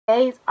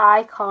Guys,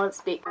 I can't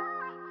speak.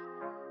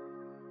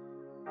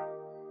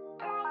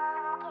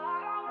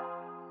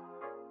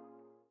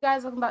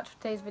 Guys, welcome back to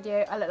today's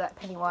video. I look like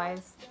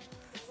Pennywise.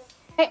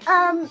 Okay,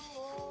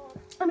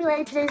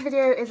 anyway, today's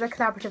video is a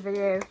collaborative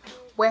video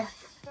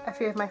with a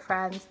few of my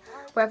friends,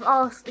 where I've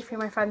asked a few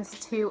of my friends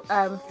to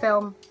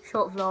film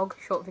short vlog,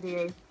 short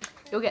video.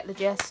 You'll get the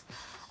gist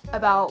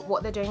about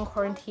what they're doing in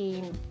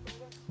quarantine,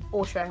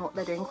 or showing what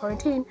they're doing in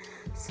quarantine.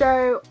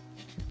 So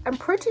I'm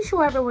pretty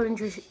sure everyone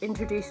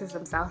introduces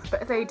themselves,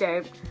 but if they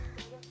don't,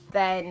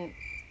 then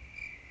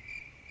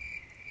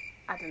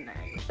I don't know.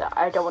 So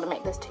I don't want to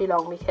make this too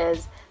long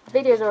because the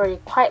video is already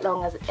quite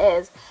long as it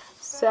is.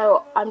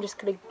 So I'm just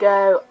gonna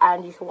go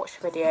and you can watch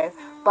the video.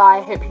 Bye,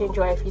 I hope you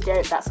enjoy. If you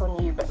don't, that's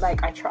on you, but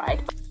like, I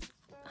tried.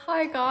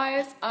 Hi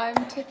guys, I'm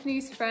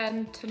Tiffany's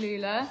friend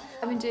Tallulah.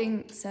 I've been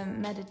doing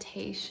some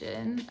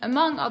meditation,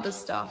 among other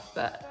stuff,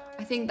 but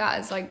I think that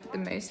is like the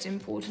most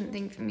important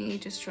thing for me,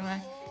 just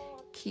trying to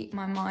keep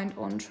my mind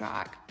on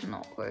track,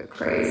 not go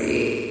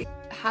crazy.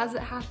 Has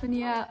it happened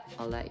yet?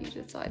 I'll let you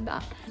decide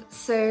that.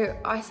 So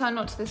I signed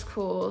up to this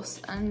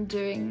course and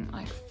doing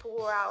like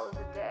 4 hours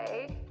a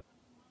day.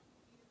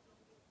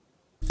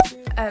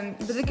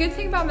 But the good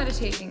thing about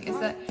meditating is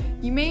that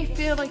you may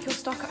feel like you're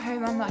stuck at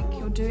home and like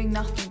you're doing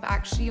nothing, but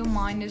actually your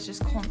mind is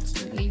just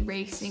constantly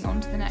racing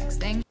on to the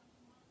next thing.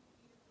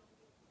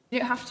 You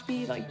don't have to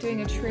be like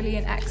doing a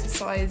trillion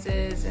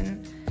exercises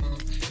and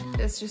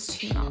it's just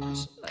too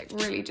much. Like,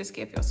 really just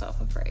give yourself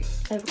a break.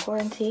 Over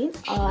quarantine,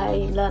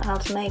 I learned how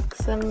to make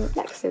some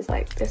necklaces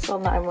like this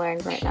one that I'm wearing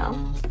right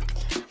now.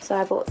 So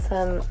I bought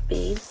some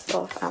beads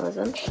off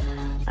Amazon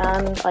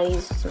and I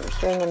used some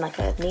string and like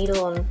a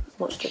needle and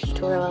watched a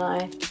tutorial, and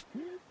I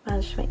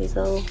managed to make these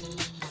little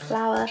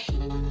flower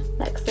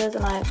necklaces,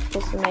 and I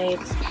also made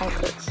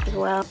anklets as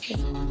well.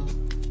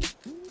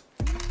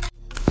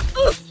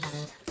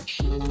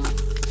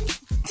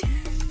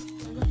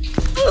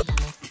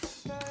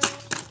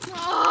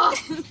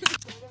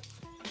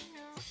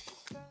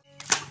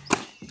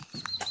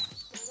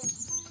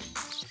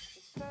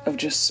 I've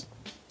just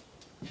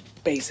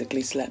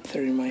basically slept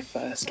through my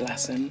first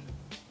lesson.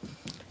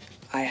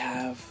 I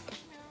have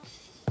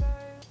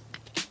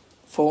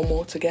 4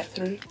 more to get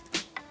through,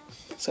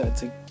 so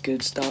it's a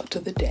good start to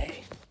the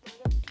day.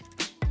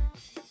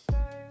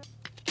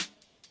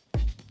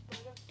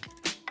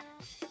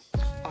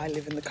 I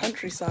live in the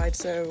countryside,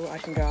 so I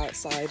can go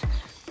outside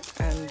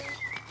and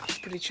it's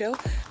pretty chill.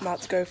 I'm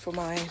about to go for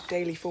my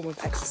daily form of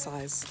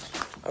exercise,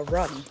 a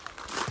run.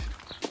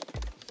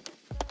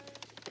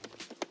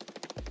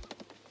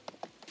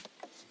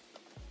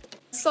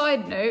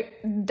 Side note,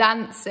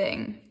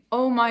 dancing.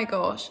 Oh my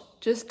gosh,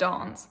 just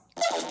dance.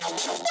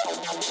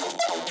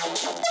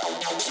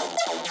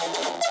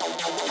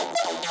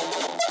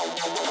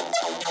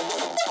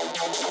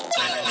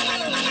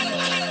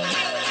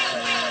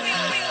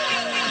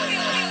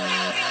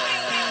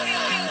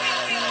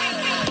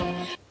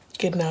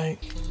 Good night.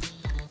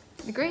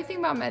 The great thing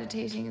about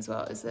meditating as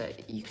well is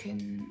that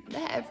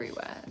they're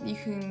everywhere. You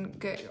can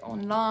go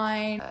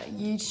online,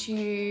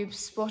 YouTube,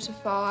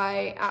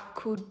 Spotify, app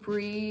called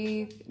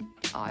Breathe.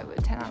 I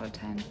would 10 out of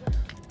 10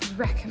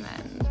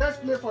 recommend. Let's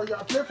play for you,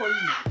 I'll play for you.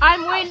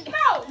 I'm winning.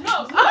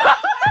 No.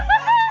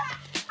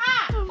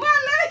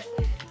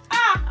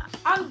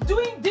 I'm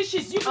doing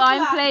dishes. You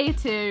I'm play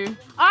too.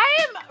 I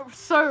am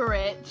so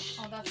rich.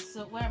 Oh, that's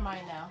so, where am I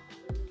now?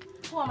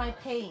 Who am I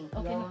paying?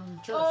 Okay.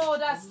 Just... Oh,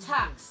 that's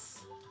tax.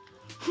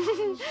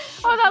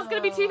 Oh, that's gonna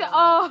be too.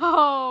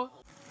 Oh.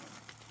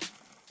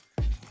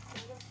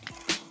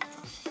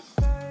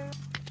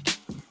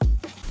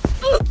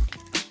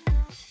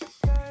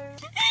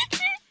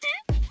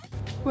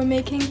 We're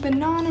making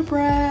banana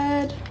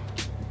bread.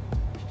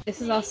 This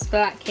is our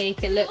splat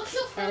cake. It looks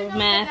a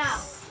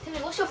mess.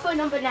 What's your phone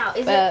number now?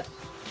 Is But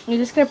we're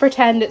just gonna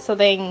pretend it's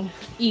something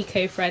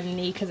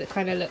eco-friendly because it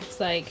kind of looks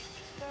like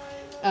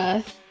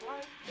Earth.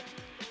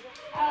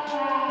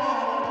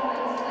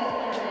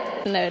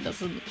 No, it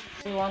doesn't.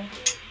 One.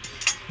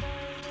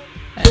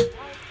 Okay.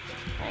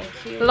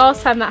 Thank you. The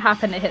last time that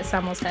happened, it hit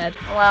Samuel's head.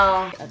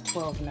 Well, at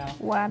 12 now.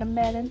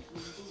 Watermelon.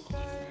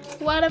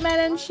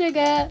 Watermelon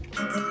sugar.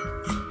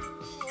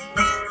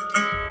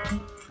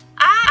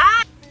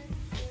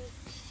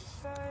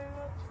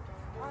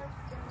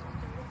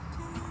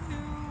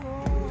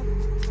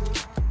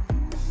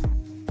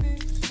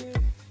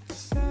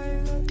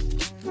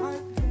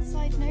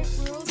 Side note,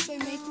 we're also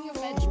making a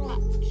veg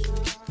patch.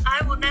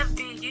 I will never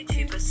be a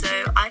YouTuber, so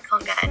I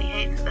can't get any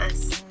hate for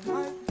this.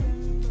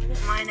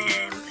 My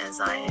name is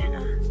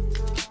Iona.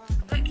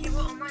 Look, you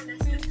were on my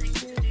list of things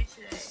to do today.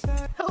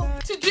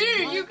 To do?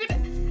 You could.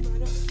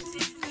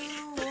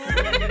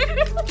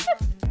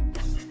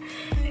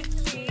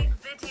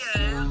 Video,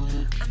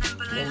 and then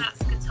below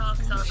that's guitar,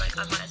 because I was like, I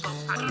might as well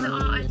practice the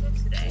art I did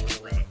today.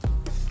 Wait.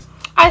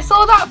 I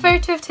saw that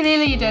photo of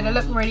Tallulah you did. It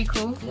looked really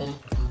cool. So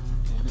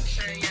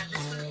yeah,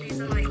 these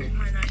are like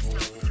my nights till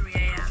 3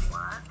 AM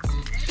work.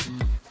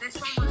 This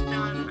one was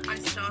done, I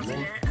started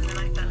it, and then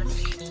I fell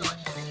asleep, so I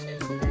finished it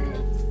today.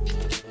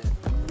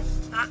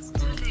 That's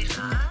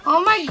Tallulah.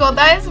 Oh my god,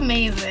 that is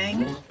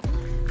amazing.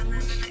 And then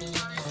the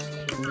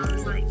next one I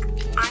was like,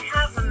 I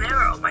have a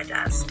mirror on my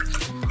desk.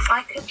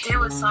 I could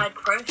do a side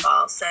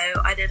profile, so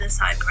I did a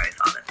side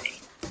profile of me.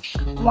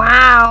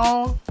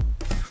 Wow.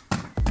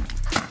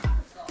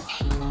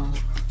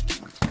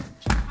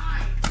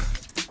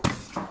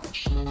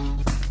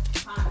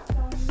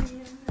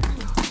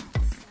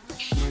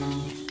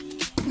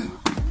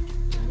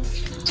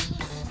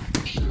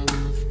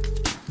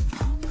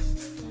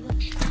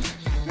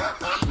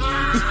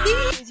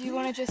 You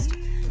want to just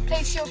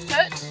place your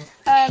foot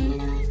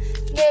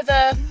near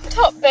the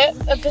top bit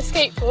of the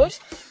skateboard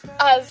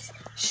as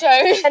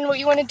shown, and what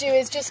you want to do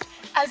is just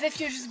as if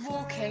you're just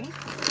walking,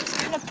 just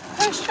kind of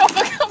push off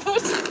a couple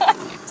of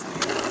times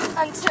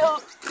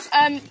until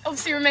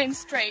obviously remain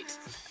straight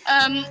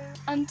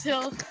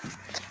until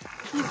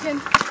you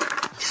can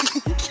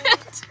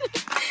get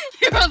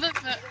your other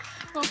foot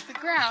off the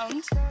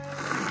ground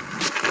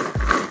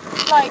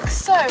like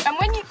so. And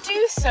when you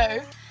do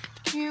so,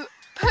 you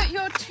put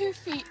your 2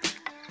 feet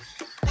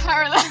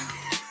parallel.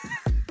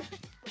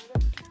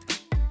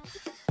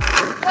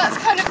 That's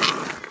kind of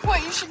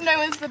what you should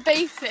know as the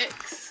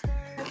basics.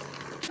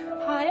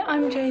 Hi,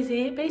 I'm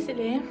Josie.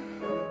 Basically,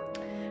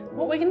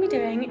 what we're going to be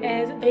doing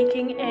is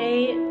baking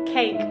a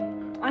cake.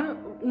 I'm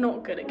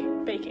not good at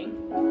baking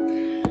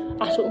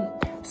at all.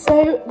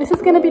 So this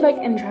is going to be like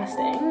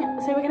interesting.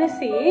 So we're going to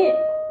see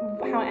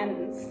how it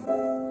ends.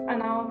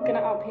 And I'm going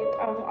to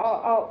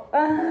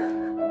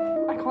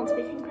I can't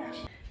speak English.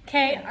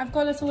 Okay, I've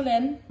got this all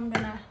in. I'm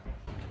gonna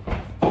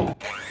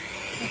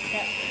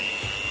okay.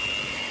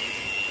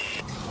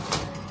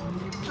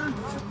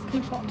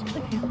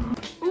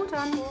 All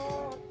done.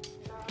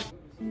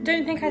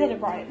 Don't think I did it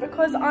right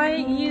because I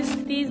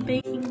used these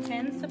baking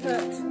tins to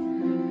put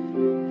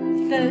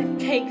the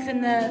cakes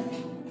in the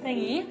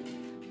thingy,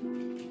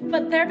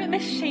 but they're a bit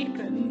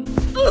misshapen.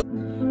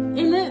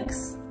 It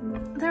looks,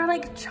 they're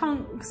like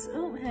chunks.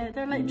 Oh, here,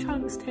 they're like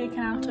chunks taken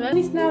out of it. What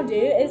we need to now do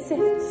is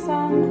sift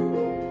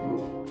some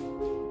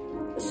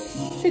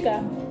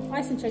sugar,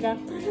 icing sugar,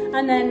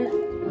 and then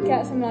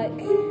get some like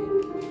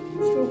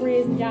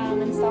strawberries and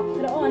jam and stuff,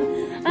 put it on,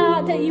 and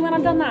I'll update you when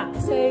I've done that.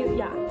 So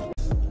yeah.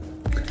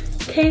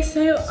 Okay,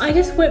 so I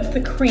just whipped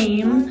the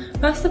cream.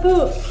 First of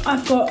all,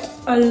 I've got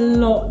a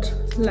lot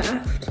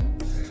left.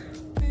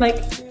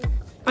 Like,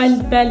 I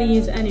barely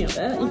used any of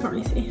it. You can't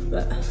really see,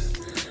 but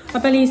I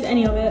barely used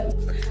any of it.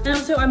 And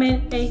also I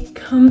made a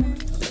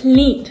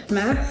complete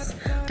mess.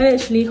 I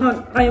literally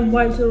can't, I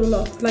wiped it all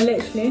off, but I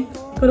literally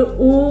got it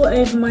all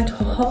over my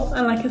top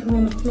and like it's all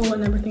on the floor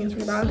and everything is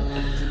really bad.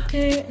 So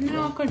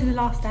now I've got to do the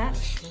last step.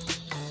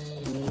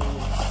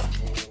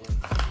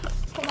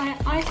 Got my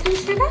icing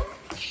sugar.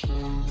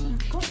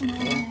 I've got my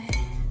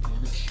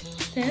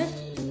sieve.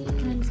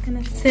 I'm just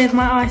gonna sieve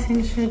my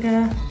icing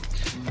sugar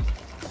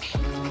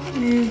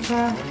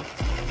over.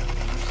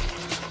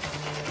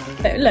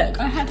 So look,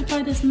 I had to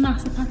buy this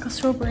massive pack of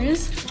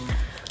strawberries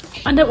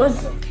and it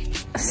was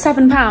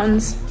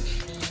 £7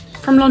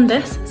 from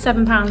Londis.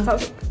 £7. That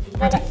was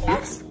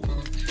ridiculous.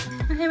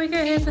 And here we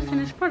go, here's the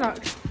finished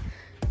product.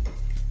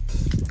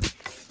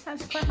 I'm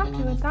actually quite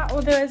happy with that,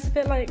 although it's a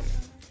bit like,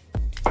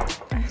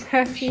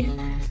 there are a few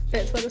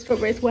bits where the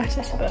strawberry is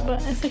wettish a bit,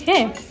 but it's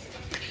okay.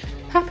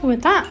 Happy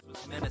with that.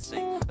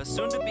 A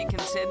soon-to-be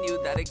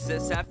continued that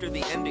exists after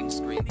the ending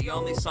screen. The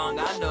only song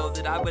I know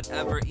that I would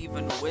ever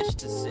even wish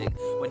to sing.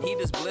 When heat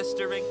is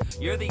blistering,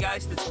 you're the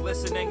ice that's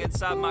glistening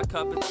inside my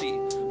cup of tea,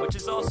 which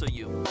is also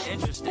you.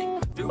 Interesting.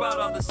 Throughout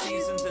all the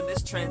seasons in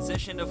this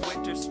transition of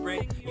winter,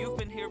 spring, you've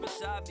been here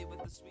beside me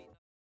with the sweet...